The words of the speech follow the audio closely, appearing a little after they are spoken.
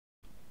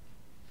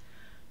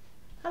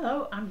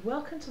Hello and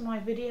welcome to my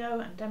video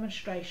and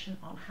demonstration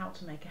on how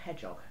to make a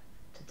hedgehog.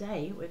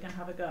 Today we're going to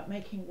have a go at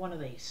making one of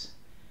these.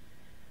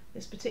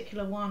 This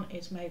particular one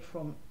is made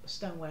from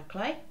stoneware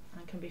clay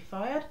and can be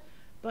fired,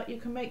 but you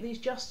can make these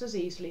just as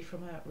easily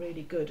from a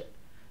really good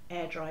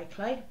air dry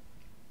clay.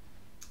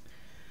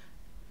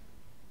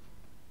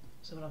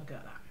 So we'll have a go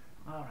at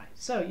that. Alright,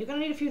 so you're going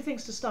to need a few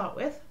things to start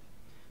with.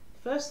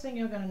 The first thing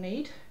you're going to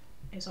need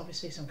is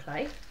obviously some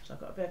clay. So I've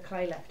got a bit of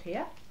clay left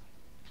here.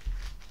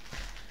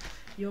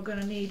 You're going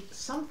to need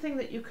something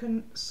that you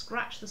can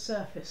scratch the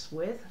surface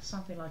with,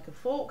 something like a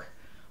fork,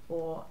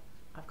 or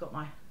I've got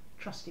my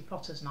trusty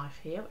potter's knife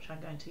here which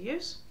I'm going to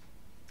use.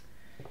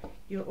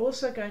 You're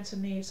also going to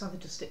need something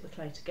to stick the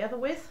clay together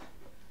with,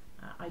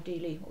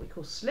 ideally what we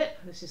call slip.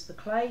 This is the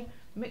clay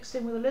mixed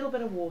in with a little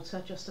bit of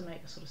water just to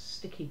make a sort of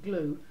sticky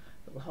glue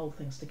that will hold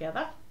things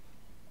together.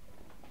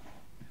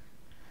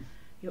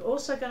 You're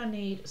also going to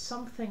need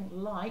something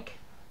like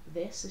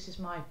this. This is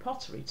my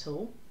pottery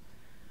tool.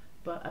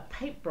 But a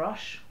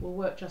paintbrush will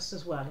work just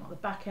as well. You want the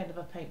back end of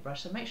a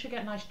paintbrush, so make sure you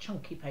get a nice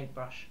chunky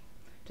paintbrush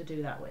to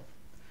do that with.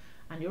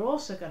 And you're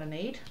also going to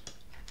need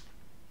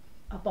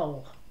a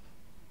bowl.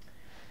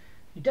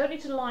 You don't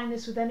need to line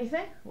this with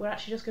anything. We're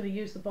actually just going to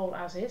use the bowl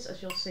as is,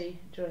 as you'll see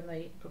during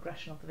the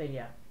progression of the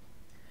video.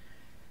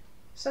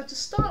 So to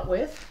start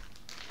with,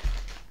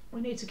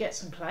 we need to get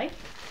some clay.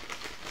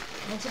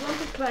 I want a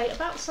lump of clay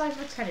about the size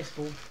of a tennis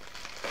ball.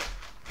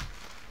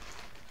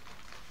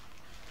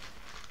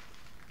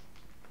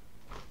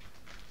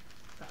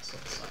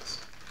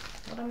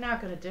 What I'm now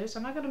going to do is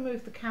I'm now going to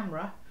move the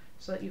camera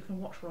so that you can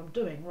watch what I'm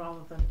doing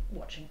rather than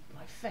watching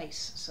my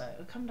face. So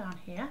I'll come down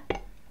here,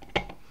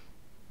 okay,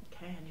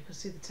 and you can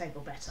see the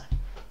table better.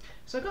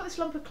 So I've got this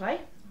lump of clay.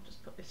 I'll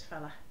just put this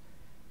fella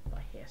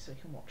by here so you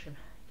can watch him.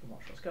 You can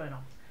watch what's going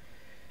on.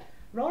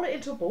 Roll it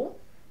into a ball,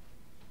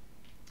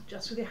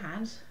 just with your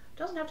hands. It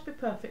doesn't have to be a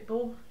perfect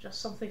ball,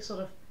 just something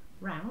sort of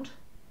round.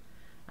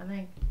 And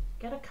then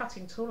get a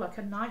cutting tool like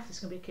a knife. This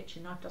is going to be a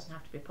kitchen knife, doesn't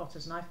have to be a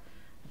potter's knife.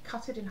 And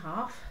cut it in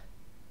half.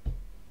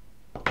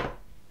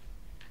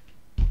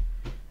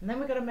 And then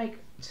we're going to make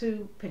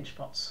two pinch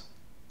pots.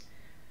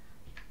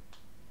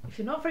 If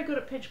you're not very good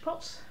at pinch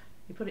pots,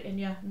 you put it in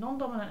your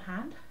non-dominant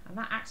hand, and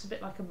that acts a bit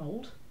like a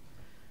mould.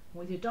 And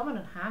with your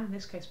dominant hand, in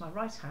this case my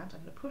right hand,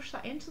 I'm going to push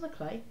that into the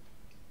clay,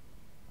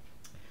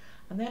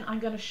 and then I'm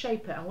going to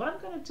shape it. And what I'm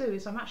going to do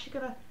is I'm actually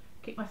going to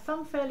keep my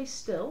thumb fairly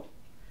still,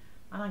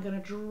 and I'm going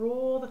to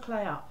draw the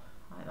clay up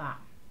like that.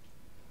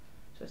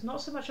 So it's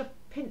not so much a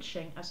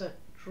pinching as a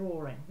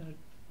drawing.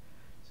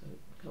 So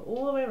go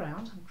all the way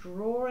around. I'm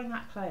drawing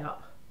that clay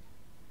up,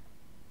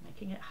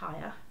 making it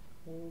higher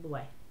all the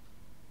way.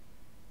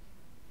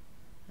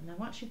 And then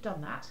once you've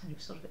done that and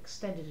you've sort of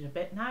extended it a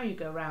bit, now you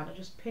go around and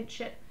just pinch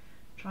it,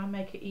 try and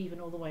make it even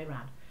all the way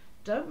around.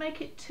 Don't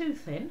make it too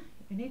thin.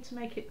 You need to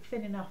make it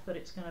thin enough that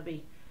it's going to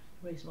be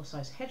a reasonable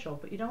size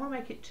hedgehog, but you don't want to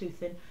make it too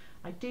thin.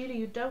 Ideally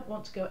you don't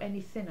want to go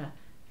any thinner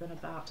than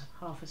about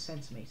 1/2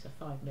 centimetre,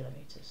 5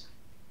 millimetres.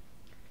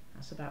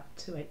 That's about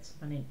 2/8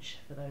 of an inch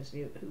for those of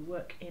you who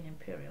work in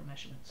imperial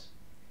measurements.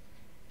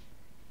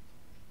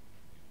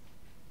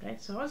 Okay,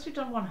 so once we've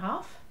done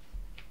 1/2,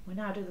 we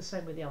now do the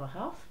same with the other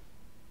half.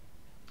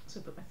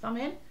 So put my thumb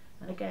in,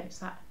 and again it's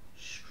that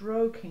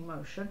stroking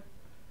motion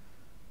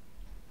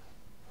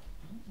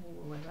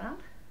all the way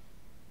around.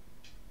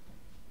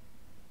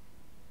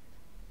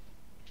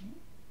 Okay.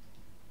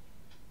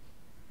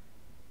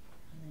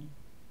 And then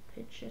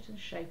pinch it and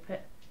shape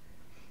it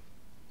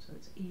so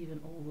it's even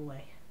all the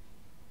way.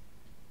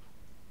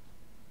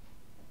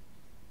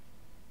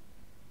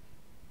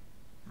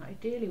 Now,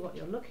 ideally what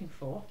you're looking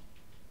for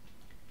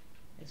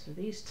is for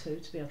these two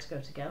to be able to go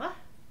together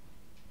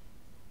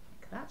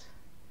like that.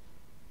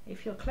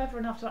 If you're clever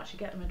enough to actually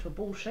get them into a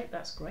ball shape,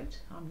 that's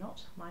great. I'm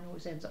not. Mine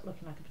always ends up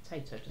looking like a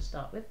potato to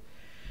start with.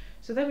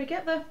 So then we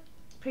get the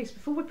piece,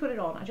 before we put it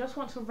on, I just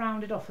want to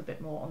round it off a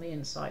bit more on the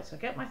inside. So I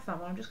get my thumb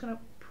and I'm just going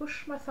to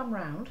push my thumb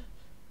round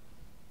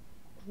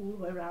all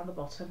the way around the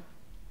bottom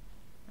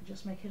and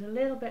just make it a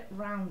little bit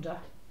rounder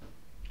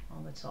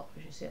on the top.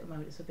 As you see at the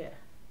moment it's a bit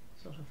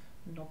sort of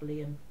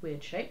knobbly and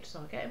weird shaped, so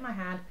I'll get it in my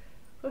hand,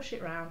 push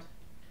it round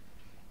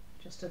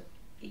just to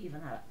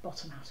even that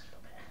bottom out a little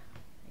bit. There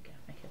you go,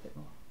 make it a bit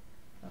more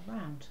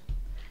round.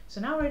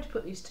 So now we're ready to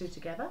put these two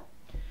together.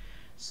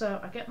 So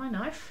I get my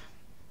knife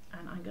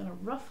and I'm going to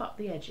rough up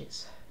the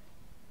edges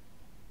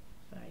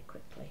very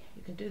quickly.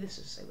 You can do this,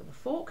 as I say, with a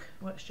fork,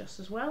 works just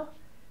as well.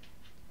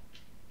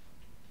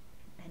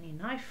 Any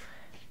knife,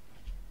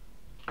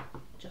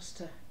 just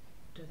to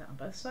do that on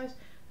both sides.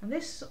 And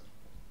this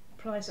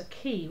applies a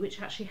key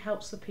which actually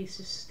helps the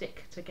pieces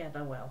stick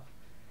together well.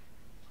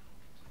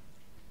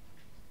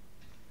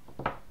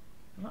 And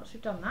once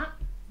we've done that,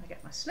 I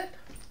get my slip,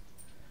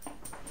 my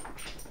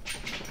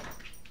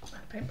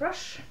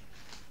paintbrush,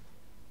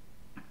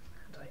 and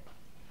I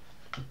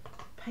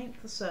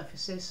paint the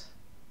surfaces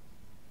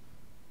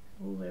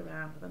all the way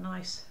around with a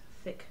nice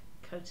thick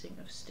coating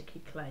of sticky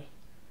clay.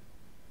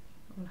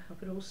 And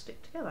help it all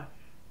stick together.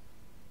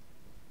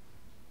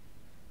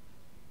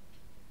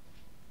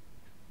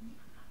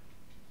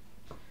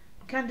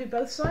 can do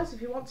both sides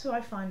if you want to.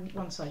 I find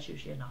one side's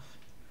usually enough.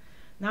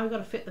 Now we've got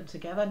to fit them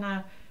together.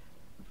 Now,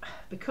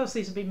 because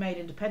these have been made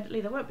independently,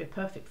 there won't be a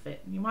perfect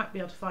fit. You might be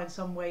able to find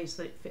some ways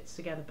that it fits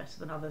together better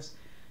than others.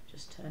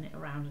 Just turn it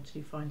around until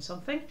you find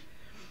something.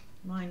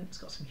 Mine's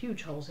got some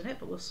huge holes in it,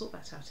 but we'll sort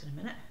that out in a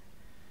minute.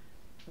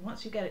 And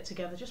once you get it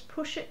together, just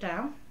push it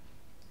down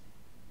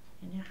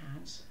in your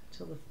hands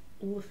until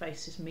all the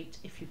faces meet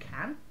if you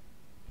can.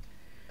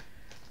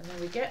 And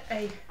then we get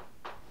a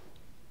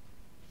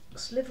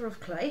sliver of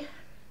clay.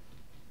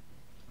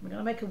 We're going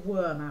to make a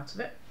worm out of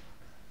it.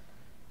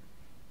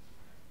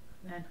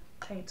 And then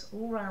paint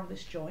all around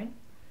this join.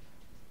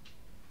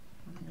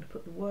 And I'm going to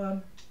put the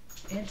worm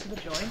into the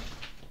join.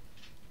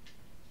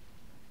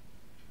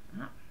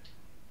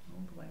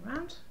 All the way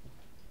around.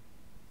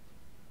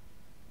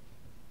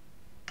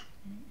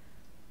 Okay.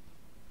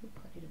 Oop,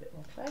 I need a bit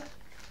more clay.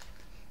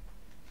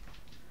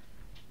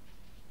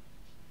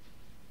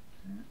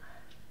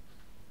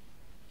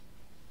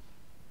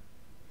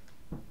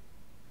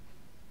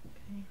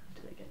 Okay,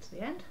 until it gets to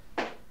the end.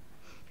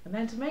 And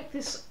then to make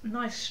this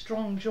nice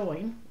strong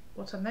join,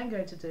 what I'm then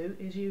going to do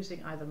is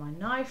using either my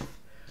knife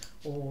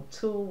or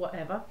tool,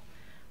 whatever,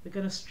 we're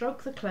going to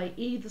stroke the clay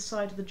either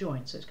side of the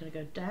joint. So it's going to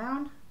go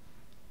down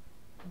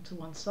onto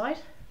one side,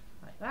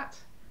 like that,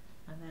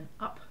 and then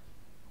up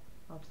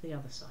onto the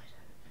other side.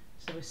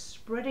 So we're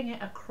spreading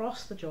it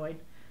across the joint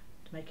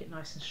to make it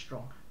nice and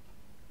strong.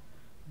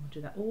 And we'll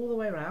do that all the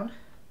way around,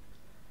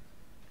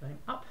 going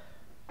up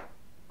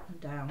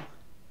and down,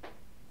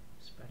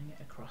 spreading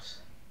it across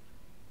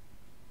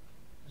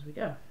as we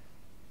go.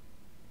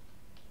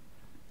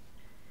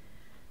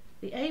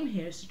 The aim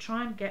here is to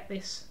try and get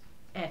this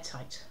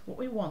airtight. What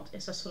we want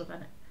is a sort of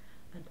a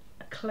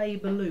clay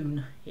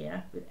balloon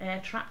here with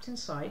air trapped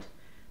inside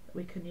that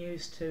we can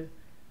use to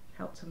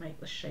help to make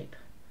the shape.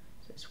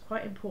 So it's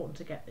quite important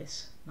to get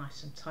this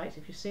nice and tight.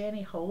 If you see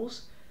any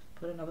holes,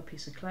 put another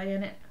piece of clay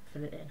in it,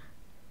 fill it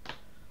in.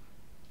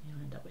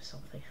 You'll end up with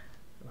something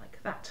like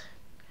that.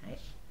 Okay.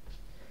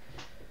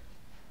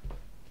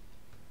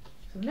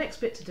 So the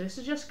next bit to do is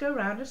to just go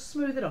around and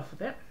smooth it off a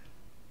bit.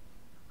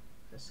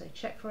 Let's say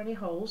check for any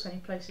holes, any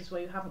places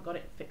where you haven't got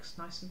it fixed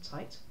nice and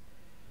tight.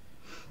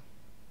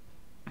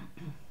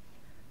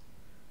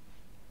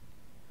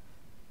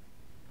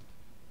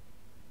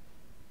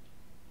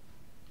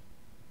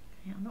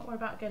 Okay, I'm not worried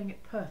about getting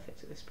it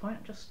perfect at this point.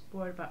 I'm just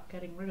worried about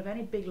getting rid of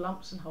any big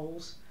lumps and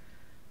holes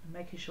and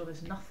making sure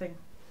there's nothing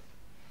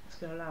that's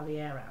going to allow the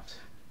air out.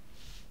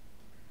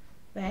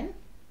 Then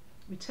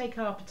we take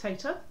our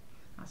potato,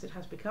 as it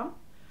has become,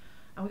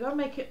 and we've got to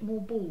make it more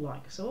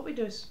ball-like. So what we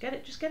do is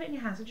just get it in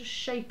your hands and just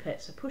shape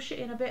it. So push it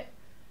in a bit,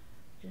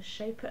 just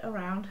shape it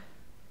around.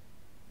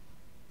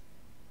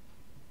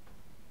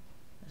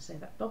 As I say,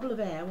 that bubble of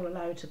air will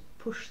allow you to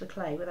push the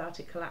clay without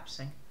it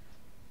collapsing.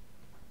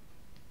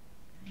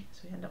 Okay,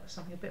 so we end up with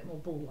something a bit more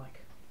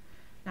ball-like.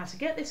 Now to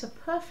get this a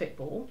perfect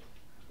ball,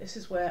 this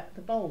is where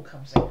the bowl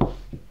comes in.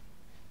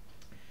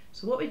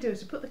 So what we do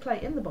is we put the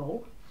clay in the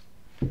bowl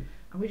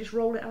and we just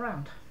roll it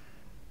around.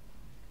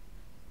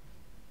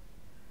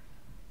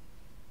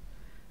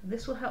 And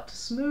this will help to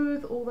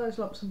smooth all those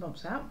lumps and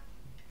bumps out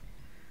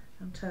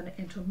and turn it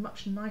into a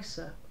much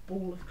nicer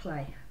ball of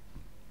clay.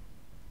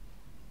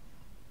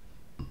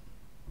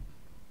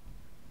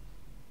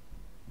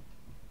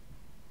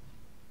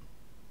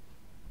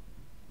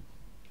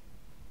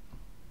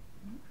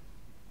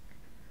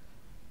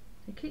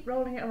 You keep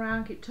rolling it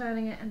around, keep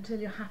turning it until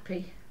you're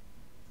happy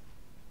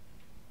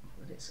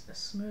that it's as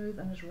smooth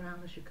and as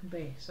round as you can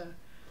be. So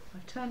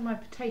I've turned my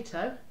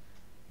potato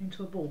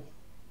into a ball.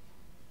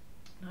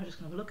 Now I'm just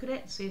going to look at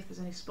it and see if there's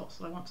any spots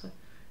that I want to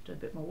do a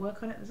bit more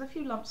work on it. There's a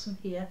few lumps in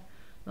here,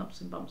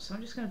 lumps and bumps, so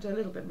I'm just going to do a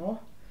little bit more.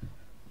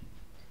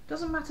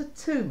 Doesn't matter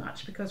too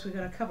much because we're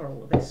going to cover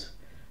all of this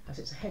as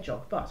it's a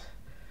hedgehog, but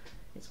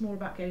it's more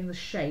about getting the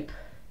shape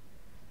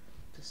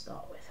to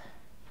start with.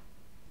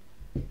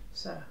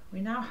 So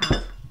we now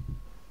have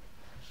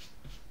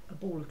a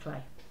ball of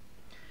clay.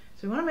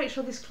 So we want to make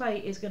sure this clay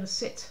is going to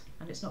sit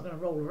and it's not going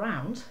to roll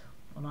around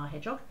on our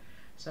hedgehog.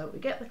 So we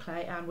get the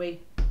clay and we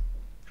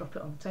drop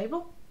it on the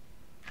table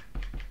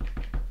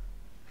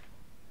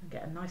and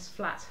get a nice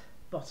flat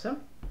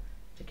bottom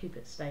to keep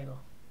it stable.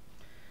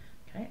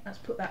 Okay, let's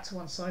put that to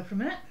one side for a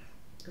minute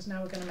because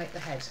now we're going to make the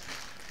head.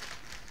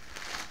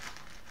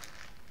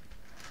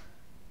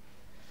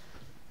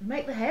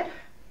 Make the head,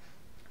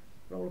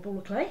 roll a ball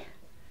of clay.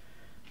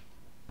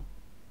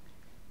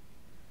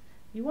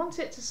 You want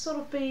it to sort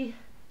of be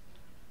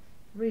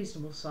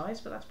reasonable size,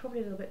 but that's probably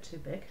a little bit too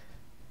big.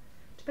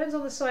 Depends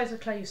on the size of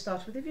clay you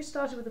start with. If you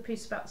started with a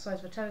piece about the size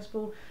of a tennis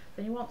ball,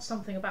 then you want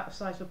something about the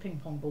size of a ping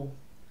pong ball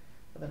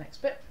for the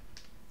next bit.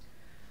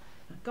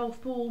 A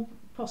golf ball,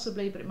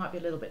 possibly, but it might be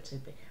a little bit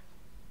too big.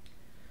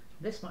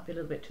 This might be a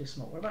little bit too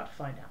small. We're about to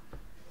find out.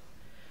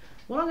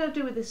 What I'm going to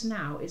do with this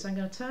now is I'm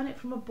going to turn it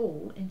from a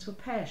ball into a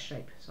pear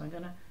shape. So I'm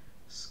going to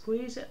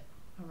squeeze it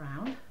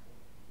around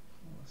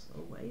all those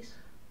little ways.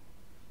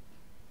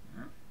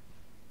 Like that.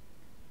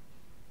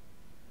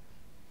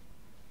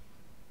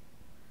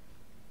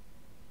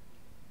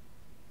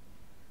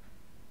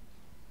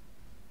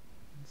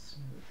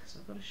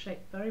 got a shape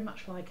very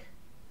much like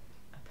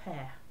a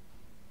pear.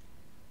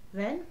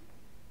 Then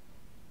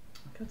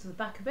I'll go to the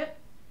back of it,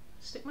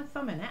 stick my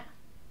thumb in it,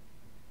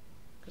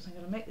 because I'm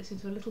going to make this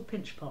into a little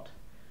pinch pot.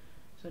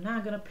 So now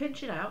I'm going to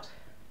pinch it out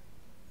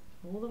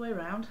all the way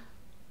around,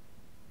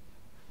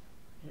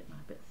 get it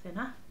a bit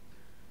thinner,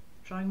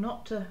 trying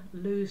not to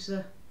lose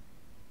the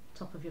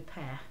top of your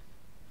pear.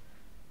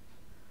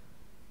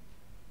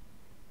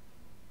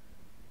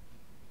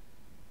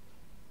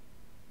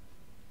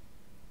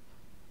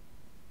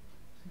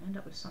 So you end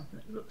up with something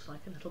that looks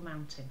like a little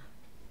mountain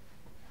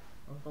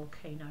or a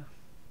volcano.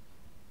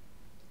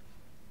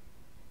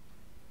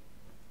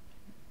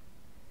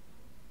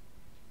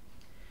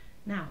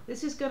 Now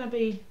this is going to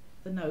be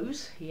the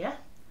nose here.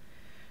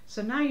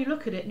 So now you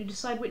look at it and you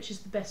decide which is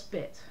the best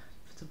bit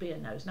to be a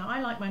nose. Now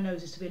I like my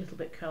noses to be a little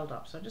bit curled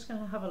up, so I'm just going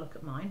to have a look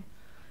at mine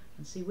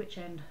and see which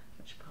end,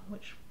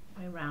 which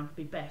way around would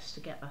be best to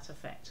get that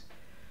effect. So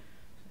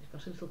it's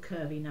got a little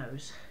curvy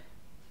nose.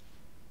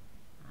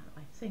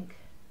 I think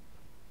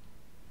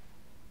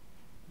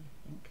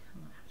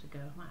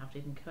I might have to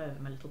even curve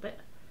him a little bit,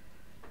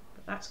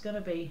 but that's going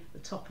to be the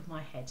top of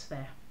my head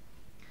there.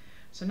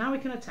 So now we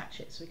can attach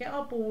it. So we get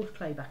our ball of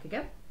clay back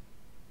again,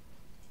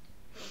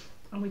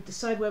 and we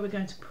decide where we're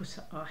going to put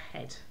our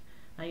head.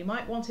 Now you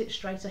might want it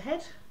straight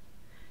ahead,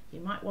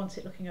 you might want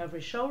it looking over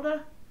his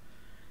shoulder,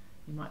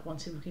 you might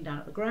want him looking down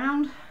at the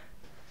ground.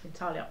 It's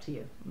entirely up to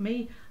you.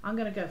 Me, I'm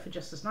going to go for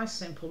just this nice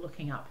simple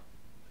looking up.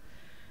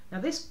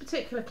 Now this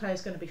particular clay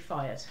is going to be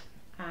fired,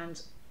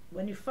 and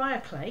when you fire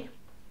clay,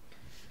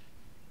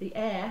 the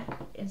air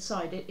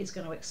inside it is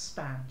going to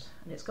expand,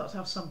 and it's got to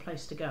have some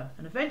place to go,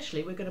 and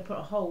eventually we're going to put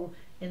a hole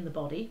in the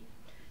body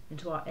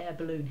into our air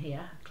balloon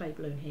here, clay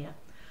balloon here.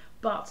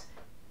 But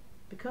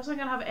because I'm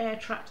going to have air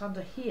trapped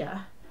under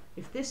here,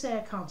 if this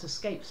air can't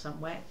escape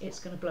somewhere, it's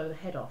going to blow the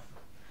head off.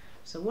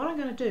 So what I'm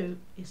going to do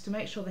is to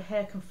make sure the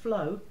hair can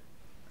flow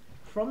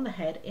from the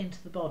head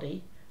into the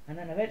body, and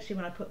then eventually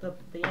when I put the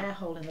air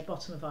hole in the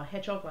bottom of our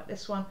hedgehog like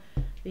this one,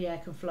 the air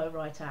can flow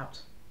right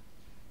out.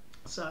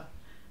 So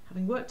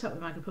having worked up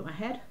where I can put my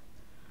head,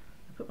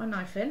 I put my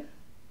knife in,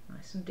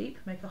 nice and deep,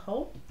 make a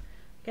hole.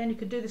 Again, you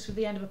can do this with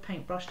the end of a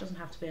paintbrush, doesn't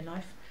have to be a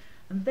knife.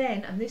 And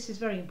then, and this is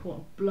very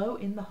important, blow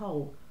in the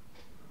hole.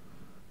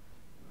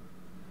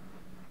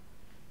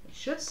 It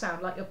should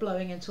sound like you're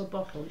blowing into a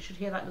bottle. You should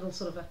hear that little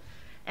sort of a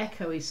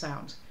echoey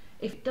sound.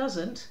 If it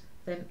doesn't,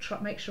 then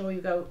make sure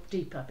you go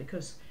deeper,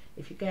 because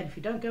if you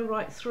don't go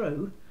right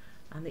through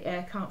and the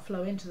air can't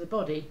flow into the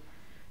body,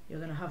 you're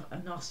going to have a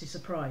nasty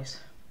surprise.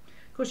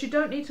 Of course, you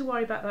don't need to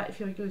worry about that if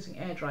you're using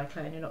air dry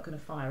clay and you're not going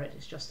to fire it.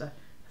 It's just a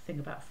thing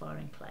about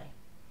firing clay.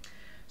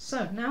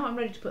 So now I'm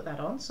ready to put that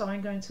on, so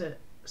I'm going to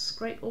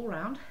scrape all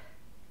round.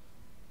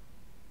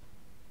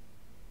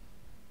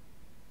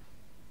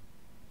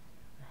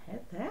 The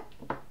head there.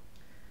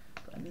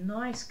 Put a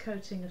nice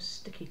coating of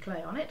sticky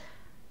clay on it.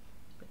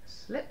 Bit of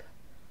slip.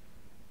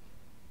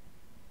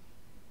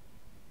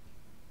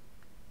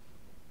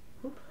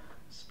 Oop,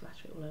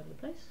 splatter it all over the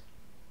place.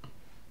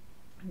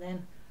 And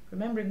then,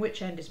 remembering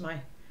which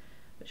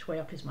way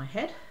up is my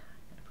head,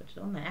 I'm going to put it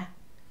on there,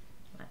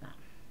 like that.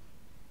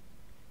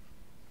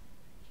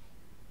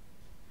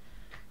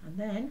 And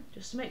then,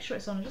 just to make sure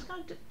it's on, I'm just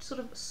going to sort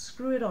of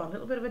screw it on, a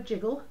little bit of a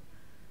jiggle,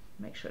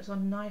 make sure it's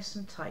on nice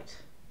and tight.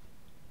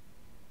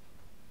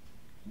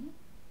 Okay.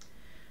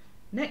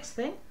 Next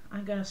thing,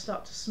 I'm going to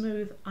start to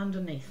smooth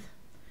underneath.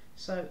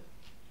 So,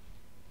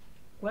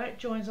 where it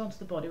joins onto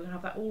the body, we're going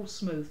to have that all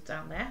smooth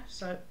down there.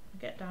 So,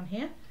 get down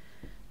here.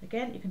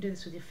 Again, you can do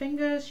this with your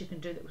fingers, you can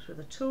do this with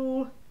a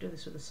tool, do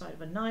this with the side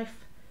of a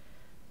knife,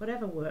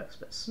 whatever works,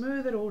 but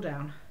smooth it all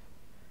down,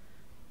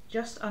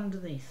 just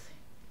underneath.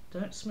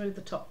 Don't smooth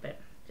the top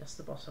bit, just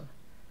the bottom.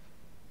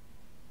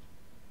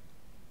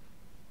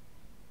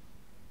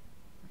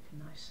 Make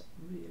a nice,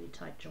 really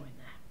tight join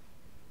there.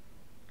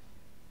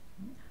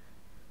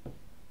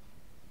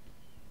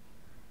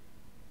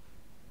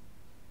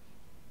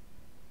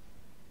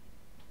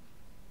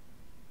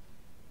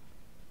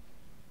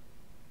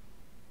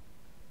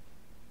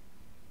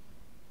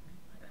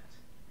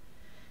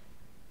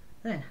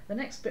 Then the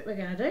next bit we're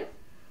going to do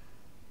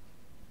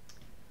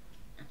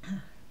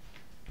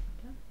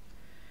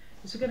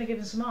is we're going to give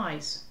him some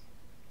eyes.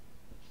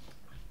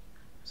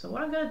 So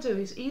what I'm going to do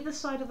is either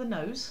side of the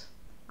nose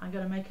I'm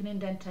going to make an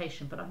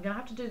indentation, but I'm going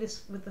to have to do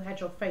this with the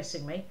hedgehog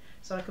facing me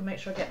so I can make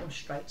sure I get them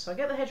straight. So I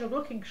get the hedgehog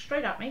looking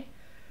straight at me,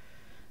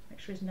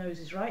 make sure his nose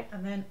is right,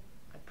 and then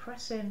I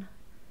press in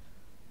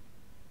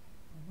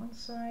on one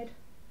side,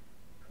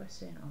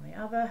 press in on the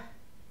other,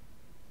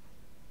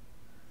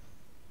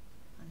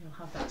 and you'll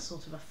have that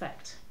sort of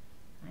effect.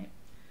 Right?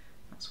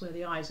 That's where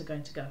the eyes are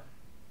going to go.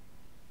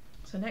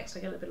 So next I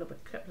get a little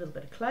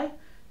bit of clay,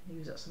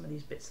 use up some of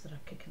these bits that are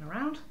kicking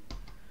around,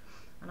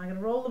 and I'm going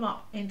to roll them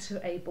up into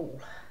a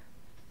ball.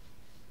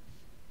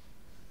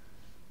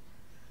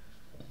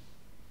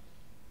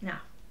 Now,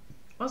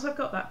 once I've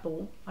got that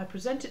ball, I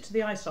present it to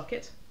the eye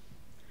socket,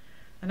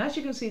 and as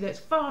you can see, that's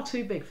far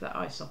too big for that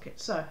eye socket,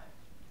 so I'm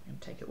going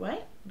to take it away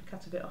and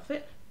cut a bit off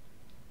it.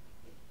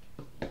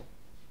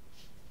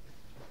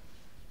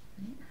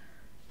 Okay.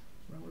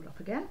 Roll it up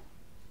again.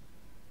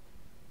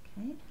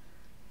 Okay.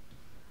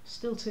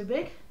 Still too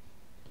big,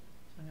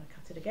 so I'm going to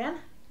cut it again.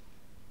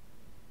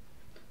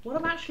 What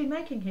I'm actually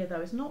making here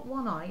though is not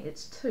one eye,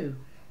 it's two.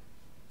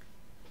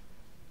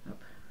 Oh,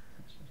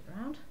 let's put it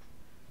around.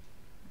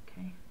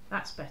 Okay,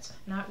 that's better.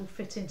 Now it will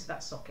fit into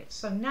that socket.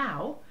 So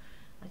now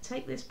I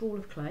take this ball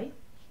of clay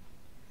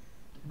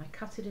and I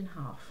cut it in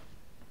half.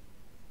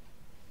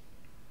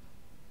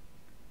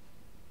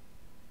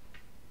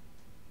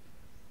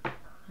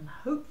 And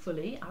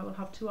hopefully I will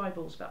have two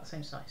eyeballs about the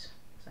same size.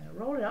 So I'm going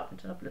to roll it up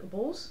into little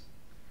balls.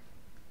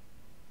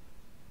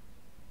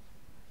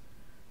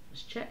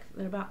 Just check that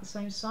they're about the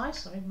same size.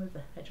 Sorry, move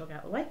the hedgehog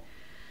out of the way.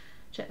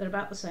 Check they're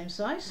about the same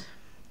size.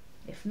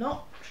 If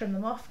not, trim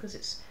them off, because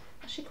it's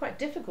actually quite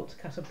difficult to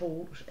cut a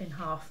ball in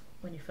half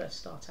when you first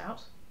start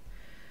out.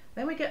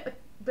 Then we get the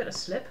bit of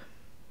slip.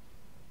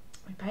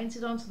 We paint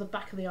it onto the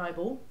back of the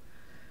eyeball.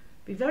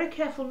 Be very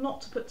careful not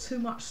to put too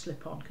much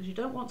slip on, because you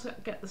don't want to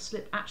get the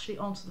slip actually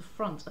onto the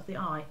front of the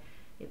eye.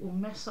 It will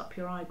mess up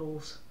your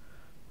eyeballs.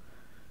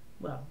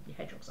 Well, your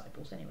hedgehog's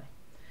eyeballs anyway.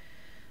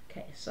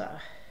 Okay, so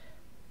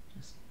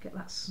just get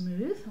that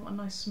smooth. I want a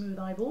nice smooth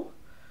eyeball.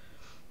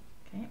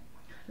 Okay,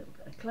 a little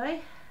bit of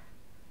clay.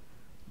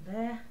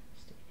 There,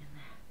 stick it in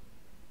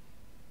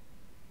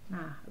there.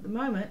 Now, at the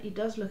moment, he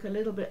does look a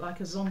little bit like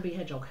a zombie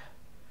hedgehog.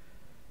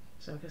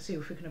 So we can see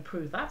if we can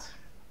improve that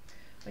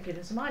by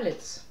giving some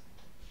eyelids.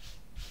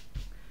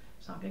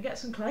 So I'm going to get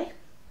some clay.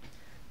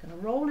 I'm going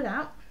to roll it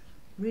out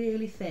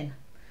really thin.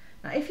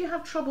 Now, if you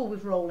have trouble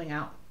with rolling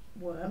out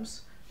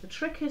worms, the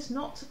trick is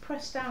not to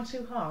press down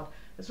too hard.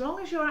 As long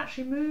as you're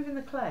actually moving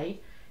the clay,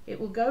 it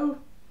will go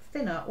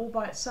thinner all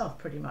by itself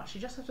pretty much.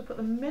 You just have to put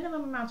the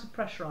minimum amount of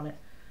pressure on it.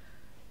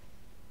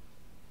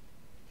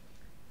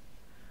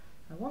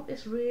 I want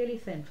this really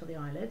thin for the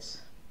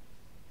eyelids.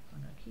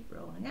 I'm going to keep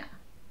rolling it.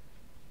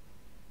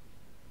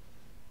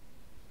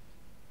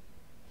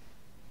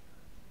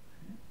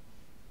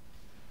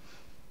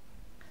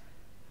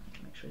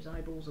 Make sure his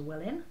eyeballs are well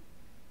in.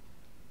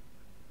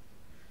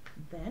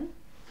 And then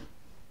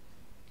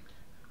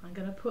I'm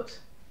going to put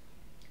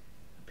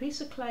a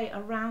piece of clay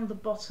around the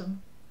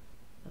bottom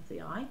of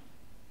the eye,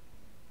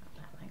 at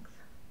that length.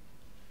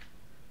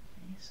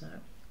 Okay, so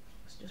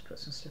let's just put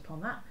some slip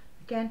on that.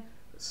 Again,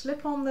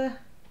 slip on the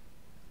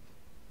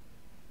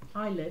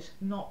eyelid,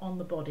 not on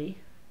the body,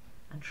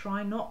 and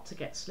try not to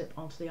get slip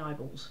onto the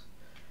eyeballs.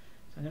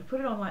 So I'm going to put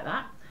it on like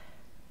that,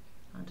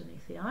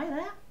 underneath the eye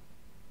there.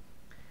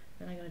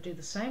 Then I'm going to do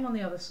the same on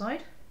the other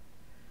side.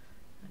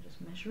 I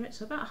just measure it,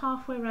 so about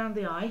halfway around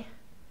the eye.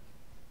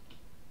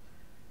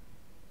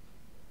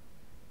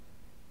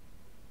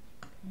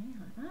 Okay,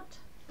 like that.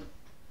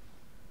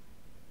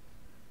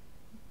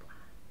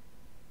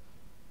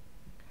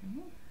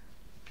 Okay.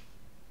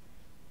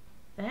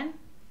 Then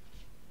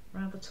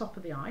around the top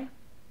of the eye.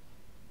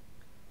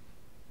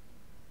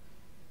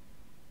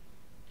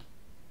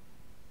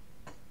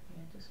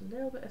 Yeah, just a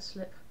little bit of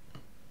slip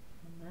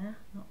on there,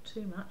 not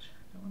too much.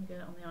 Don't want to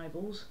get it on the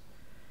eyeballs.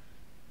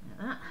 Like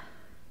that.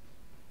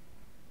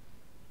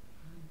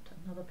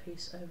 And another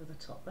piece over the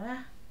top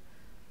there.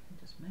 And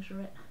just measure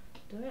it,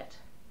 do it.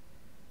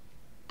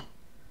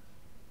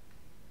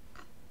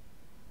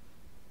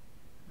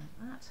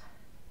 Like that.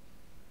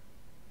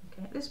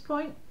 Okay, at this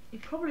point, he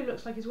probably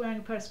looks like he's wearing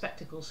a pair of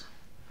spectacles.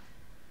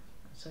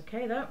 That's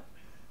okay though.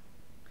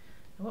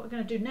 And what we're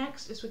going to do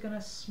next is we're going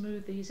to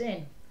smooth these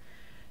in.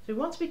 So we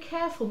want to be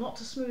careful not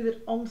to smooth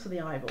it onto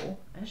the eyeball.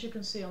 As you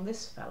can see on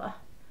this fella,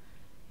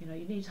 you know,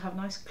 you need to have a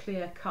nice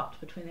clear cut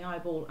between the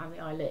eyeball and the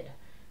eyelid.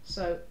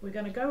 So we're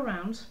going to go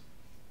around.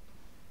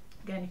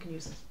 Again, you can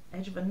use the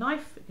edge of a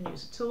knife, you can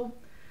use a tool.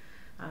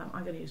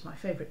 I'm going to use my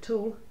favourite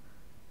tool,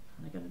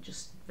 and I'm going to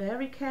just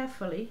very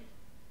carefully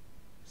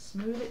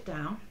smooth it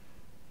down.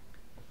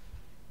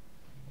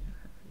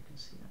 Hopefully you can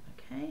see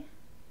that okay.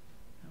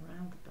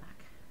 Around the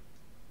back.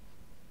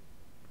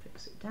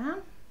 Fix it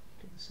down.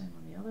 Do the same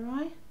on the other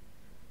eye.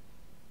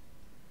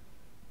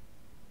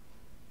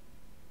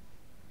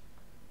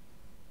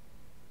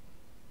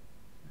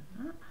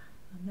 Like that.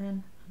 And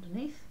then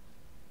underneath.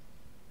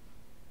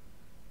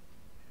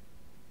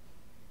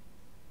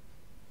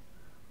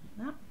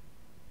 Like that.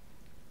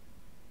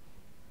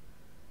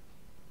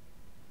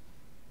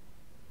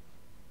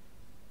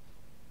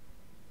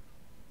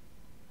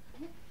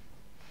 Okay.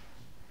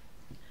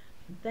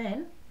 And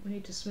then we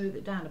need to smooth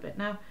it down a bit.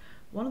 Now,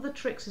 one of the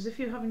tricks is if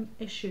you're having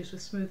issues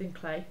with smoothing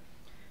clay,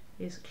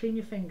 is clean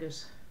your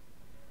fingers.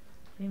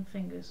 Clean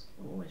fingers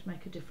will always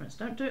make a difference.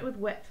 Don't do it with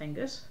wet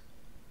fingers.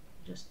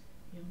 Just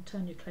you'll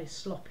turn your clay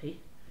sloppy.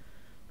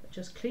 But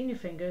just clean your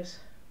fingers,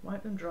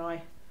 wipe them dry,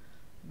 and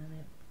then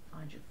they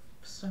find you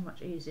so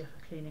much easier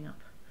for cleaning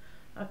up.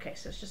 Okay,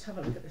 so let's just have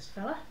a look at this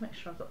fella. Make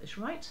sure I've got this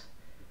right.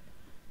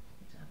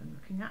 Need to have him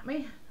looking at me.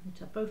 I need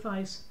to have both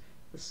eyes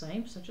the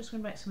same. So I'm just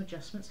going to make some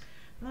adjustments,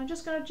 and I'm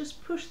just going to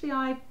push the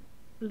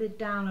eyelid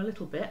down a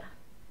little bit,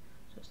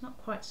 so it's not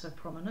quite so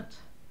prominent.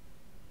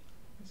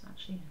 It's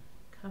actually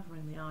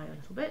covering the eye a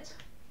little bit.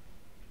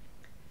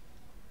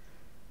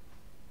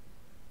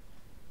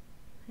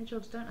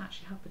 Hedgehogs don't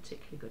actually have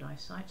particularly good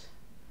eyesight.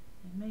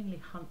 They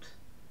mainly hunt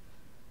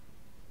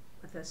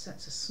with their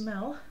sense of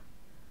smell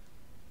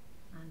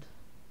and,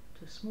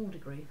 to a small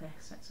degree, their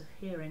sense of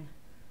hearing.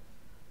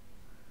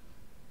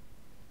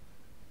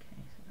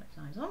 Okay, so that's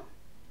eyes on.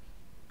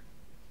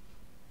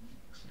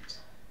 Excellent.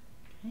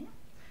 Okay.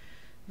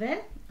 Then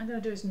I'm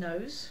going to do his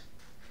nose.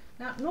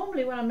 Now,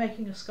 normally when I'm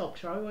making a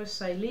sculpture, I always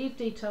say leave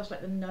details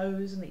like the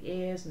nose and the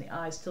ears and the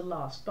eyes till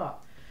last,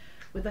 but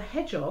with a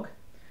hedgehog,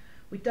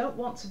 we don't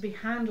want to be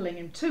handling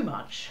him too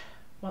much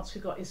once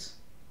we've got his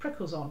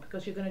prickles on,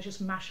 because you're going to just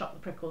mash up the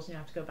prickles and you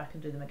have to go back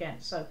and do them again.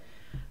 So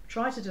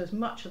try to do as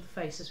much of the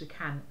face as we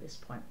can at this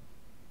point.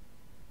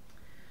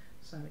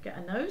 So we get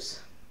a nose.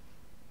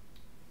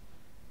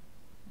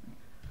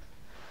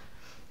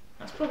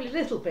 That's probably a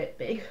little bit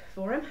big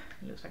for him.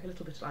 It looks like a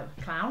little bit like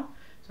a clown,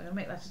 so I'm going to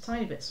make that a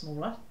tiny bit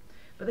smaller.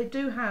 But they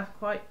do have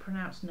quite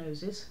pronounced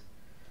noses,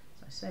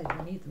 as I say,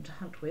 we need them to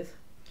hunt with.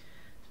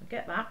 So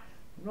get that,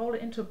 roll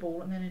it into a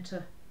ball and then into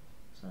a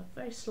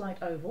very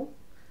slight oval,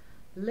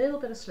 a little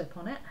bit of slip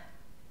on it,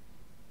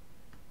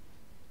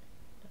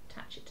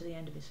 attach it to the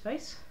end of his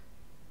face.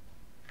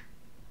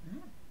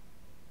 And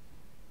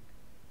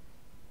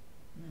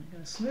then I'm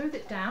going to smooth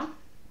it down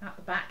at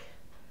the back,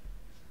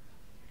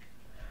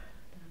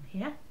 down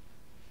here.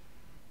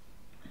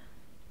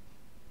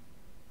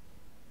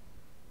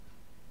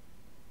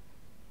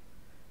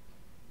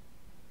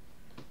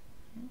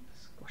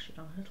 Squash it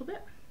on a little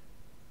bit.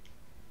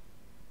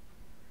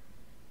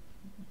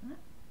 Like that.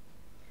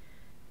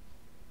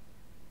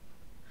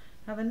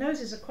 Now the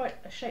noses are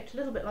shaped a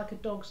little bit like a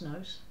dog's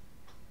nose.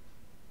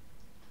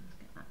 Let's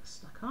get that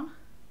stuck on.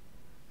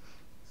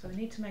 So we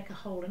need to make a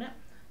hole in it.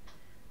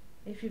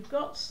 If you've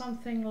got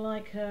something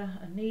like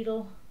a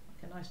needle,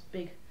 like a nice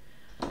big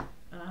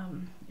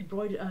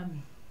embroidered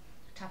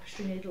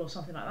tapestry needle or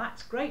something like that,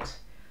 it's great.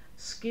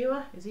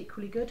 Skewer is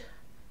equally good.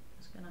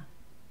 Just gonna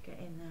get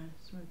in there and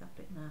smooth that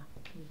bit now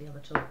with the other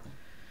tool.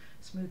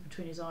 Smooth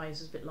between his eyes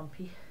is a bit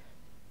lumpy.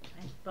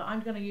 Okay. But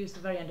I'm going to use the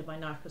very end of my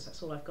knife because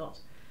that's all I've got.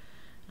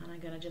 And I'm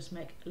going to just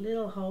make a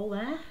little hole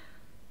there.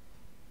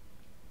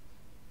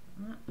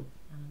 And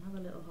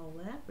another little hole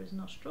there for his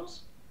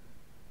nostrils.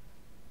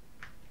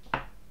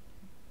 And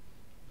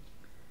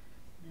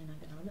then I'm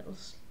going to have a little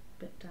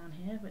bit down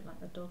here, a bit like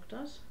the dog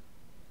does.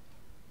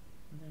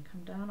 I'm going to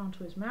come down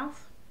onto his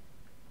mouth.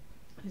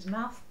 His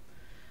mouth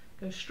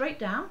goes straight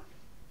down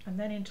and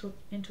then into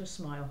a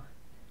smile.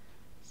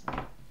 So I'm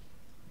going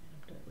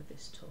to do it with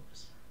this tool.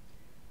 It's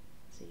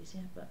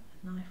easier, but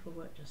a knife will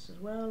work just as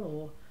well.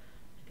 Or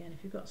again,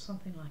 if you've got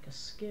something like a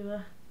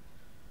skewer,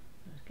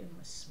 just give him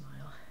a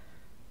smile.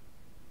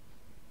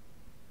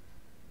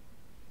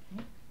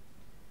 Okay.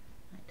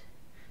 Right.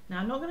 Now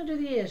I'm not going to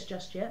do the ears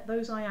just yet.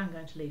 Those I am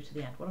going to leave to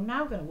the end. What I'm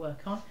now going to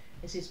work on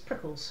is his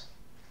prickles.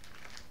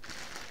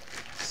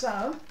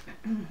 So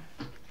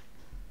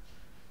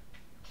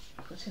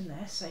put him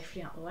there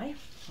safely out of the way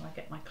while I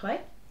get my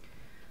clay.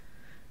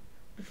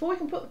 Before we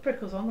can put the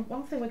prickles on, the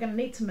one thing we're going to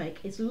need to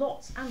make is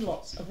lots and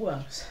lots of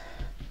worms.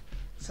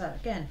 So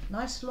again,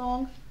 nice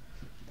long,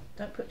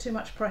 don't put too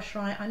much pressure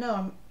on it. I know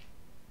I'm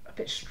a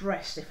bit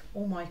stressed if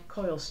all my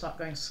coils start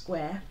going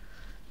square.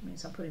 It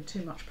means I'm putting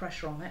too much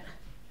pressure on it.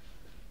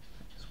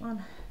 Just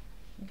one.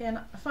 Again,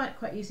 I find it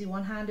quite easy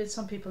one-handed.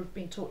 Some people have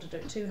been taught to do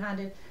it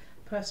two-handed.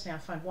 Personally, I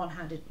find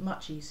one-handed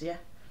much easier.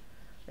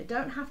 They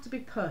don't have to be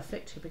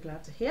perfect, you'll be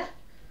glad to hear.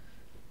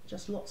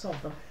 Just lots of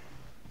them.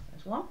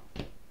 There's one.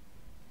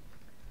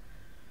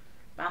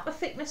 About the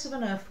thickness of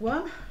an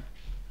earthworm.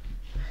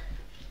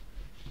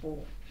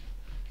 Or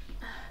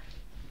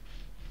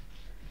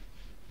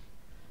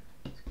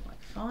it's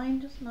quite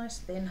fine, just a nice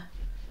thin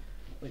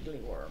wiggly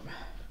worm.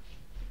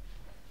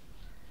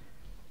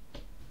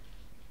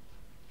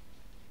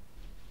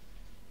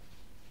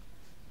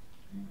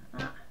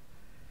 Like that.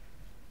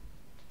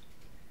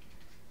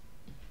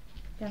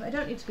 Again, they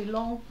don't need to be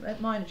long.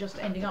 Mine are just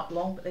ending up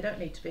long, but they don't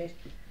need to be.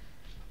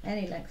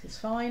 Any length is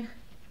fine.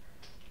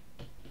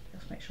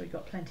 Just make sure you've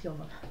got plenty of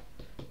them.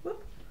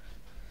 Whoop.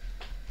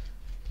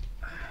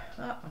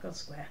 Oh, I got a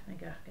square. There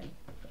you go. Again,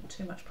 putting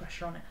too much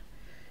pressure on it.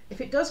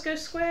 If it does go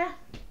square,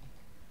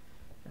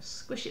 just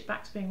squish it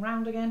back to being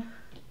round again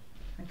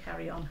and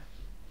carry on.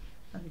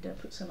 And you don't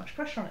put so much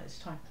pressure on it this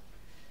time.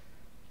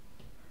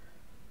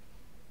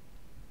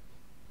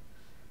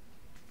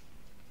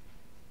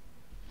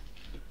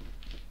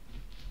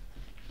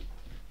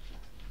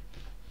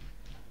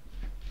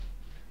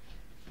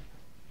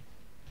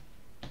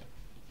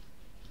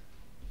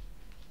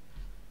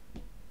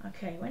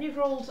 Okay, when you've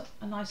rolled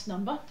a nice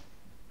number,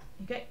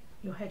 you get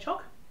your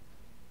hedgehog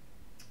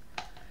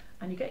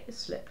and you get your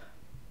slip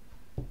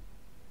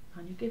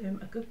and you give him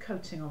a good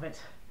coating of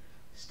it,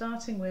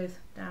 starting with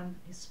down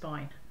his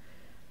spine.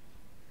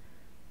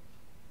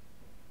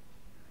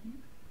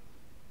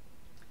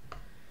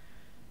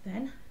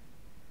 Then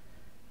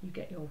you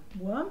get your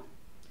worm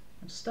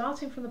and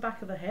starting from the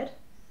back of the head,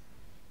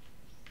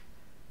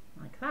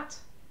 like that,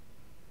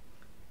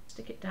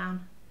 stick it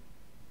down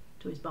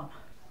to his bum.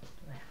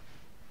 There.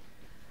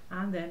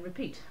 And then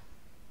repeat.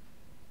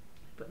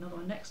 Put another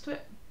one next to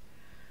it,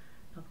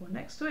 another one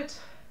next to it.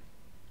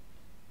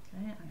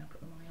 Okay, I'm going to put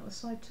them on the other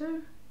side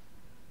too.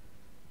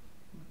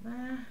 One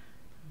there,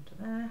 onto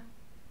there.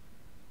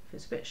 If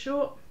it's a bit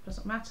short,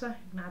 doesn't matter,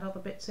 you can add other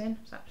bits in,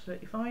 it's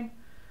absolutely fine.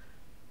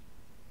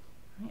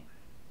 Right,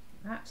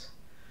 like that.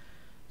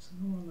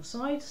 Some more on the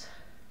sides.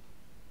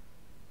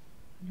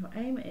 And your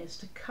aim is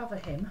to cover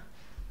him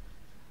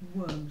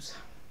in worms.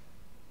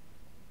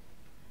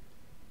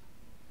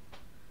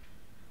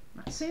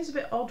 That seems a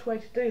bit odd way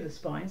to do the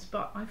spines,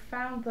 but I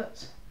found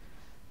that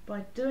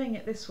by doing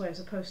it this way as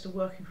opposed to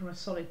working from a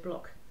solid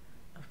block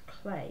of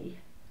clay,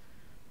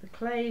 the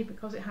clay,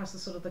 because it has the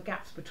sort of the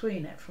gaps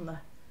between it from the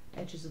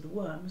edges of the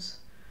worms,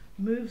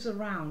 moves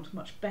around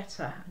much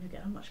better and you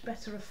get a much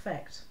better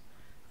effect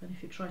than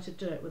if you try to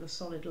do it with a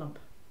solid lump.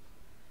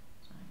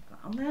 So put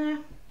that on there.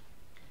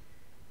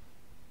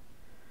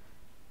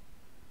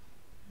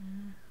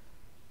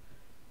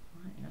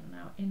 Right, I'm going to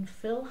now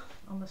infill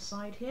on the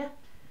side here.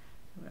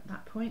 We're at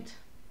that point.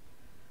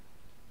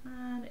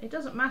 And it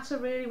doesn't matter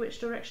really which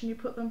direction you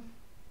put them,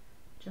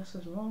 just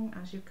as long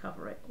as you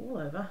cover it all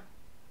over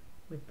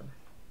with them.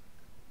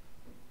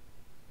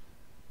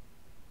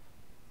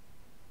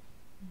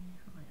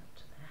 Right up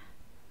to there.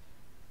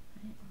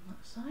 Okay, on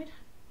that side.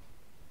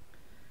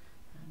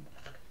 And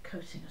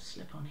coating a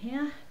slip on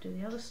here, do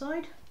the other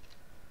side.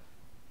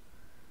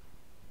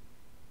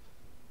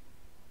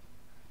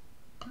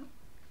 Okay,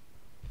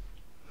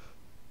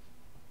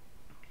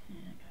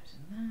 it goes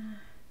in there.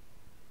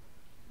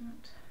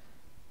 That.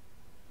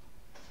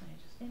 So you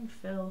just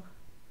infill.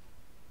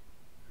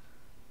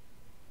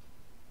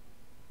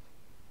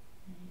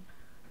 Okay,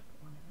 put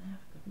one in there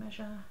for good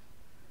measure.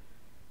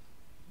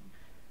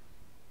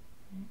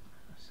 Okay,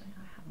 as I say, I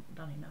haven't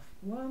done enough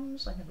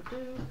worms, I never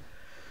do.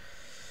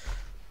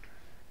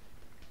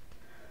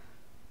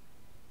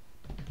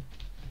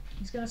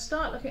 He's going to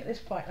start looking at this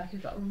point like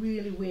he's got a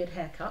really weird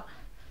haircut,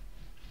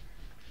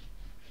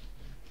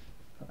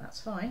 but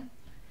that's fine.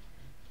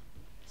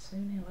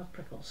 Soon he'll have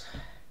prickles.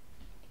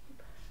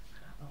 Oop,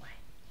 out of the way.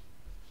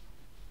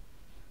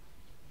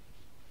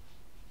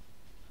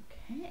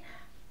 Okay.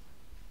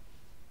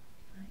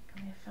 Right,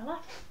 come here,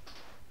 fella.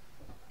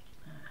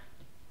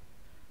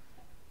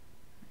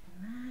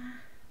 In there.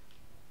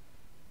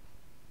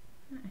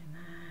 In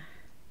there.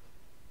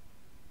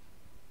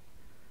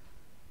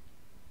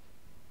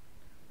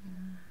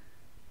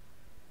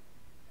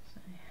 So,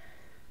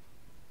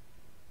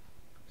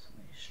 put some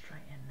of these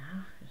straight in now,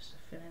 just to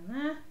fill in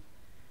there.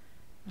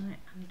 Right,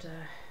 and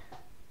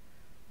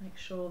make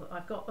sure that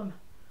I've got them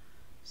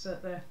so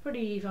that they're pretty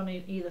even on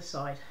either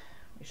side,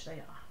 which they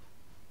are.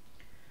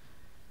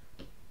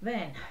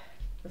 Then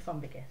the fun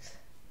begins.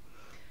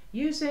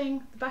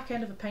 Using the back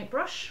end of a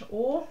paintbrush,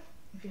 or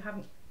if you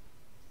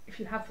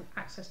have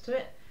access to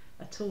it,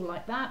 a tool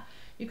like that.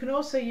 You can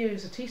also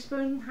use a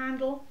teaspoon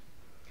handle.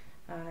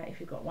 If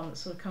you've got one that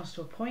sort of comes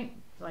to a point,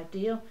 it's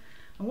ideal.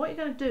 And what you're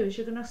going to do is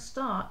you're going to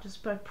start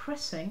just by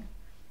pressing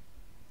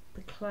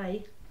the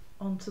clay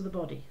onto the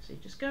body. So you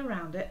just go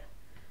around it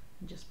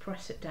and just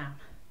press it down.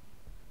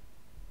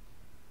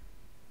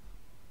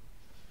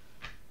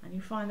 And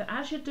you find that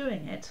as you're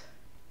doing it,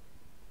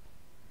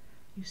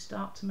 you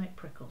start to make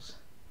prickles.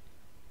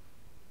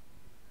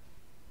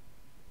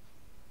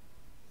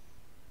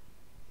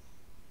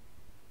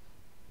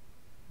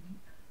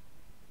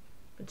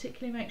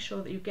 Particularly make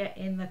sure that you get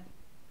in the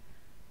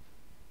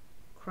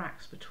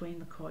cracks between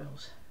the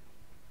coils.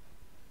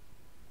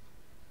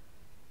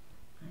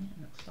 Okay,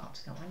 and it'll start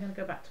to go. I'm going to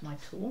go back to my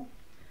tool,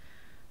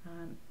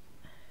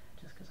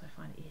 just because I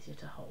find it easier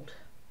to hold.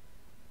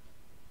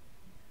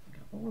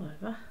 Go all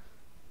over,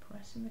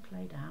 pressing the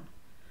clay down.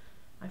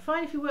 I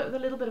find if you work with a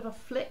little bit of a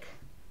flick,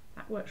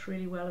 that works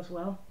really well as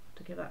well,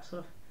 to give that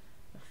sort of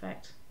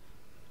effect.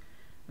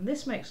 And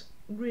this makes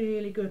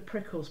really good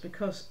prickles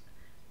because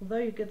although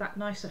you get that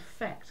nice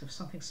effect of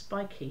something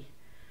spiky,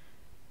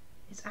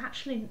 it's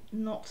actually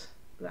not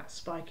that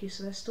spiky,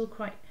 so they're still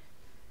quite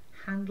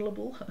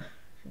handleable,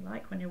 if you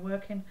like, when you're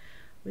working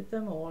with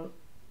them, or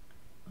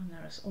when there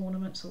are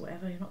ornaments or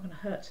whatever. You're not going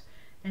to hurt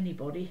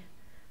anybody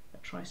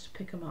that tries to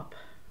pick them up,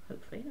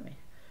 hopefully, anyway.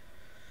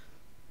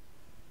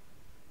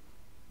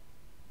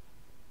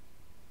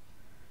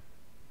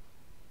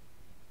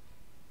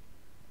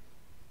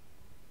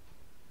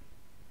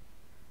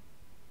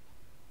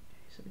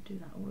 Okay, so we do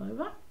that all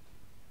over.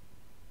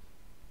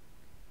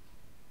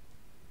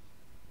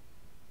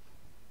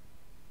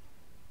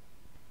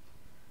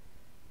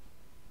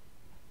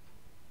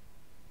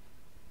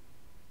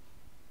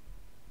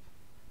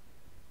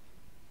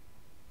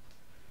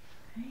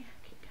 Okay,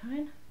 keep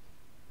going.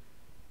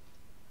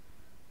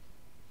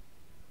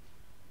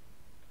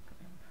 Got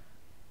them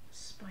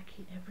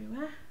spiky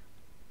everywhere.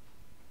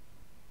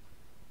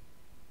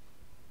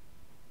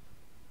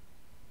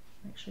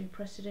 Make sure you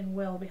press it in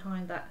well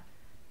behind that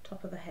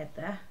top of the head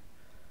there.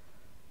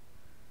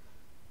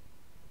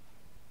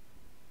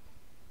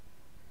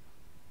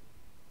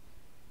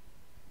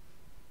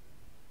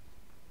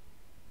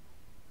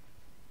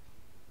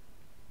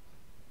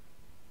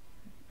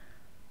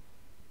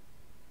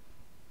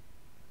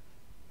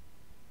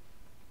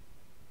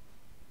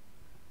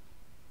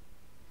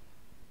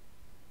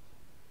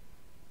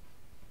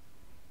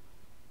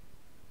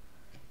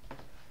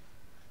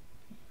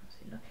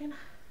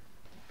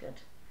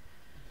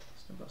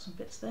 got some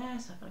bits there,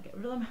 so I've got to get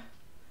rid of them.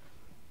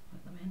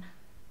 Put them in.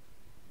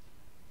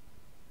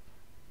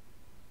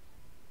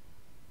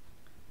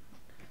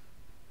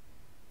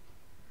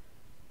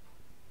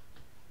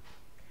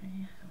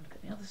 Okay, I'll look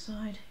at the other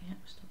side. Yep,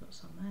 still got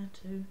some there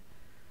too.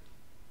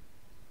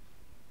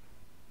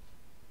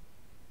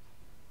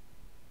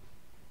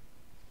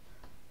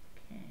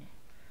 Okay,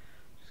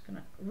 just going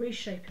to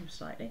reshape him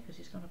slightly because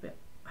he's gone a bit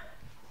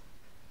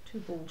too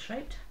ball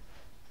shaped.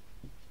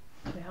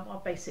 We have our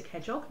basic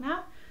hedgehog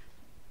now.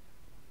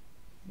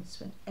 You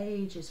spent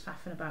ages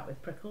faffing about with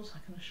prickles,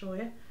 I can assure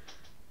you.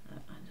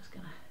 I'm just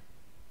going to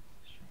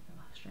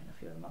straighten a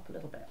few of them up a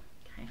little bit.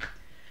 Okay.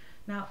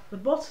 Now the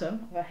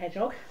bottom of a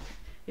hedgehog,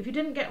 if you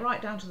didn't get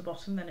right down to the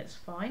bottom, then it's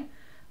fine.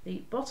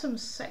 The bottom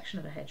section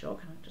of a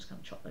hedgehog, and I'm just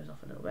going to chop those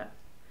off a little bit,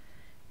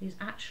 is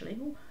actually,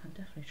 oh, I'll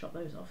definitely chop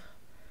those off,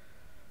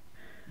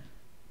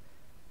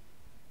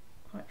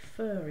 quite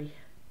furry,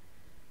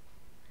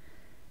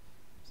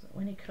 so that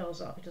when he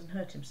curls up he doesn't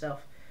hurt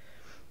himself.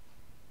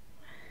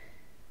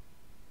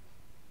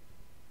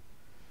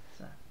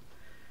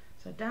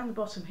 So down the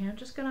bottom here, I'm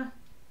just going to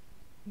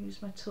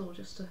use my tool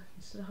just to,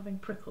 instead of having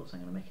prickles, I'm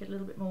going to make it a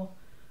little bit more,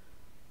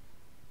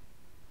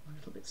 a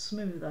little bit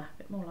smoother, a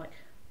bit more like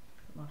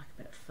a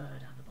bit of fur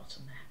down the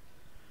bottom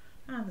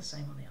there. And the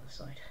same on the other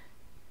side.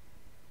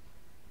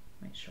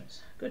 Make sure it's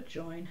a good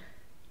join.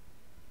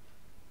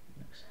 It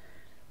looks a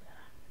little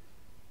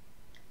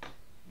better.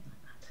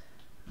 Like that.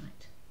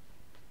 Right.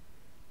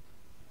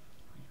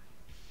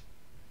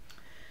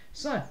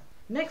 So,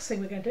 next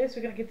thing we're going to do is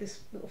we're going to give this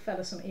little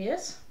fella some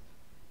ears.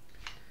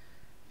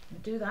 We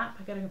do that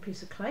by getting a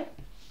piece of clay,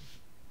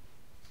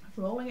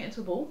 rolling it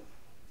into a ball,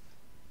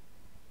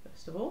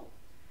 first of all,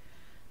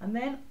 and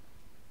then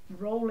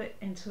roll it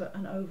into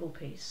an oval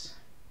piece.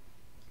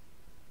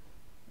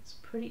 It's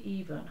pretty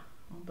even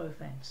on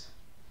both ends.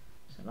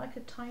 So like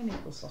a tiny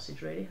little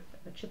sausage really, a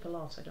bit of a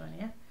chipolata going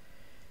here.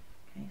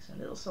 Okay, so a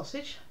little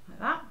sausage like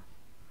that.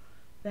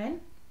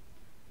 Then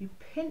you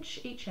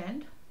pinch each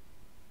end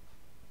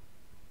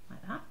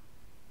like that.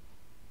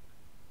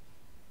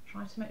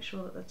 Try to make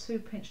sure that the two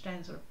pinched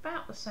ends are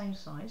about the same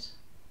size.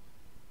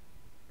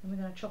 Then we're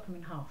going to chop them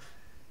in half.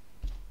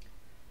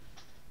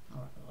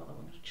 Alright, well, I'm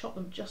going to chop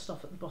them just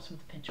off at the bottom of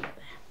the pinch right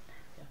there.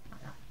 There we go,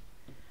 like that.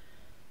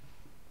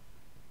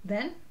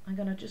 Then I'm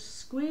going to just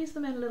squeeze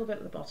them in a little bit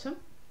at the bottom,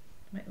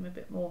 make them a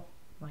bit more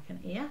like an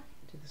ear.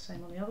 Do the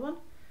same on the other one.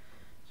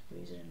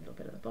 Squeeze it in a little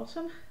bit at the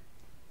bottom.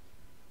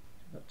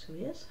 I've got two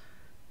ears.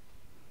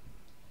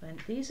 Then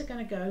these are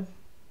going to go,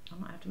 I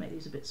might have to make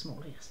these a bit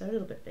smaller, yes, they're a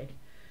little bit big.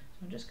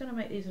 I'm just going to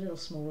make these a little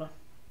smaller.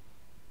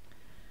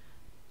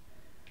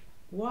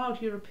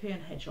 Wild European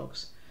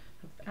hedgehogs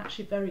have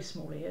actually very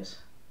small ears.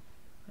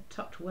 They're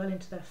tucked well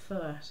into their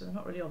fur, so they're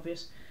not really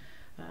obvious.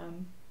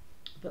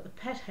 But the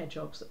pet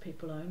hedgehogs that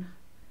people own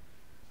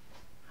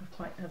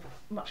have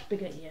much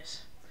bigger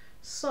ears.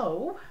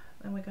 So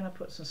then we're going to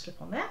put some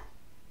slip on there,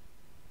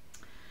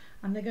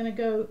 and they're going to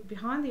go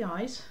behind the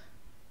eyes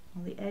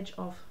on the edge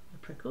of the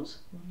prickles.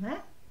 One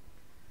there,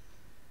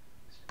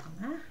 slip on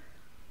there,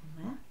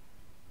 one there.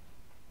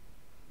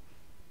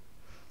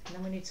 And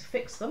then we need to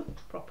fix them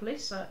properly,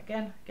 so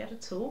again, get a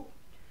tool,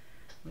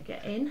 we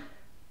get in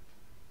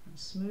and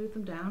smooth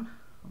them down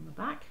on the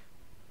back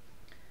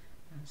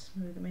and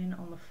smooth them in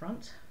on the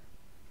front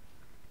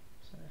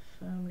so they're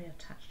firmly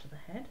attached to the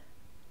head.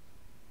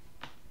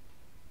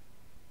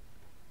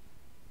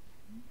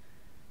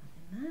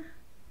 In there,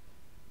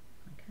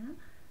 I can,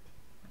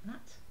 like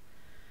that.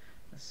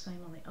 The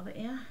same on the other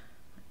ear. I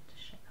need to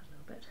shake that a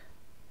little bit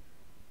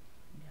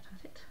and get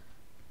at it.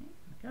 Okay,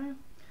 there we go.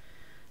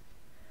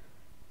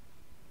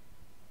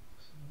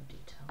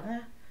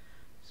 There,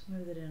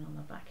 smooth it in on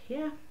the back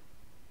here,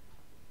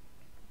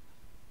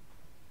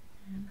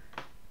 and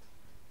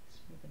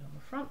smooth it on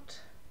the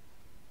front.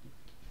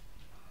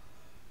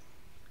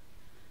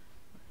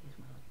 These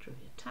well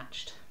truly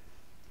attached.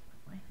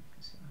 That way you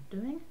can see what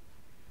I'm doing.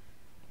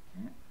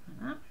 Yeah, like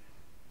that.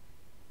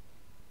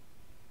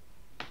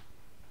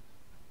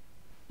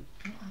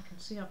 Yeah, I can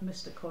see I've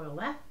missed a coil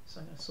there, so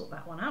I'm going to sort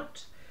that one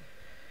out.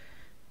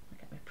 I'll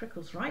get my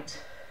prickles right.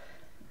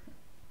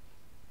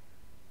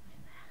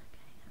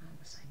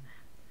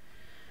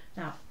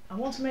 Now I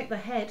want to make the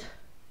head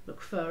look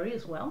furry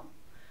as well,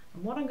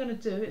 and what I'm going to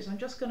do is I'm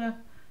just going to,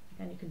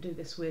 again you can do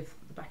this with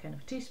the back end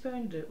of a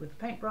teaspoon, do it with a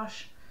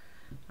paintbrush.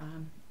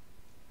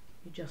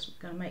 You're just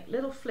going to make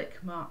little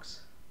flick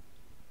marks.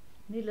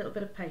 You need a little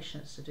bit of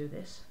patience to do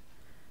this.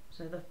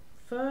 So the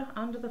fur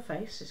under the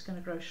face is going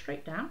to grow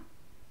straight down.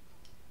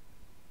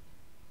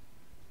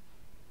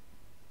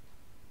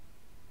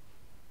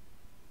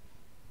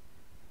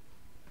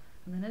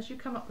 And then as you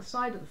come up the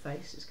side of the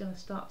face, it's going to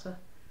start to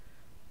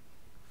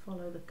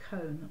follow the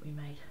cone that we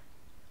made.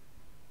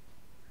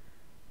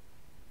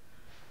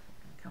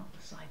 Come up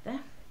the side there,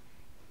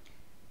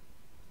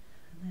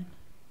 and then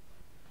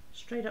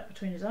straight up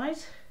between his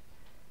eyes.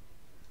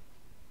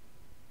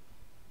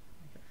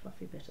 Make a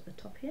fluffy bit at the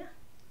top here.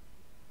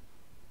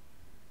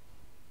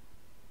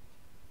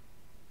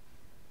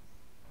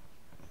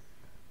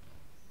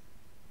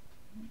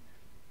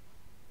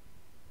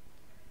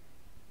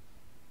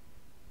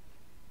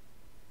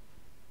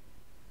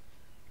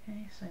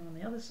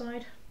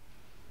 side.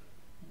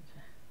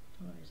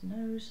 Follow his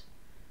nose.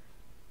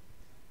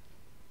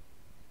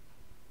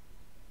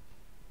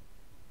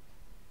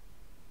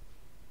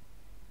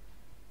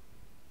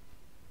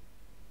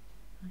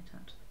 Right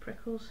out to the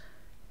prickles.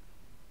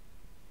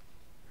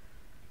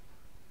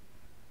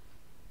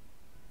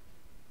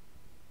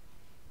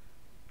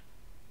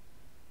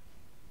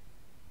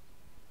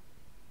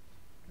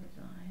 His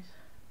eyes.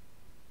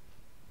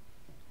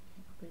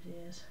 Up his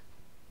ears.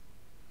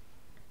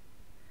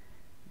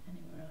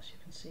 Anywhere else you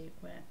can see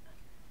where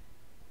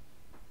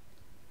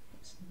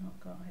it's not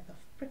got either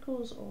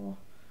prickles or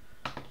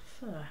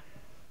fur. Okay,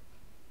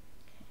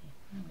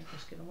 and we'll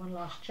just give him one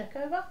last check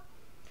over.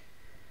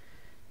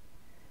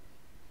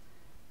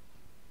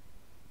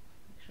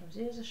 Make sure his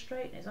ears are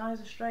straight, and his eyes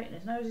are straight, and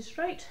his nose is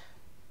straight.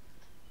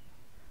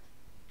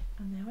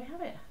 And there we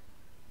have it.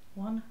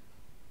 One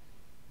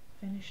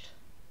finished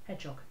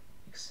hedgehog,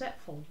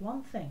 except for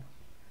one thing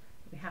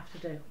that we have to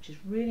do, which is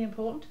really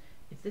important.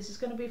 If this is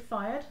going to be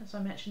fired, as I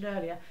mentioned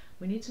earlier,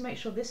 we need to make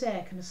sure this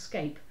air can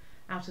escape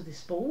out of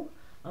this ball,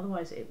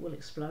 otherwise it will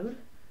explode.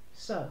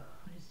 So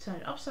I need to turn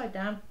it upside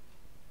down.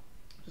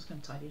 I'm just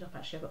going to tidy it up.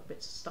 Actually, I've got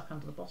bits stuck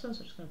under the bottom, so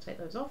I'm just going to take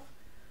those off.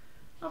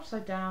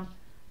 Upside down,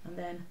 and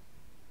then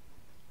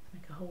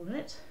make a hole in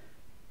it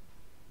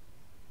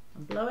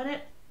and blow in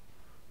it.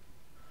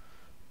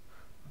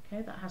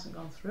 Okay, that hasn't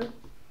gone through, so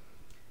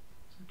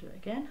I'll do it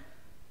again.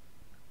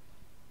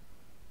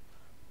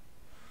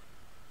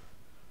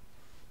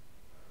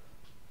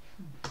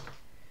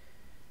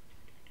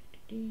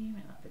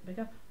 Make that a bit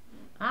bigger.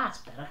 That's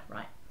better.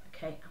 Right,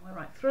 okay, and we're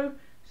right through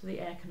so the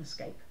air can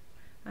escape.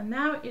 And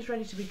now it is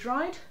ready to be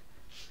dried.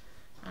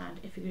 And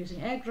if you're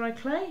using air dry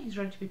clay, he's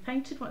ready to be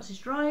painted once he's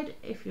dried.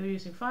 If you're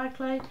using fire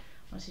clay,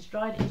 once he's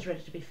dried, he's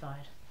ready to be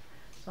fired.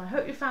 So I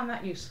hope you found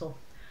that useful.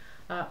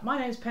 My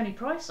name's Penny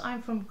Price.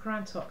 I'm from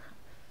Carantoc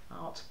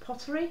Art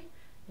Pottery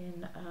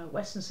in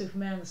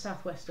Weston-super-Mare in the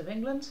southwest of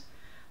England.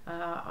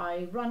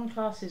 I run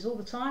classes all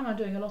the time. I'm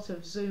doing a lot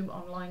of Zoom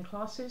online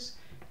classes.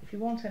 If you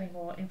want any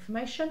more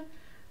information,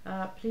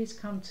 please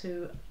come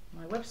to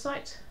my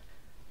website,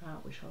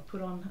 which I'll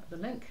put on the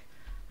link,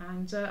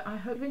 and I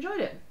hope you enjoyed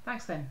it.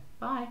 Thanks then.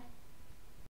 Bye.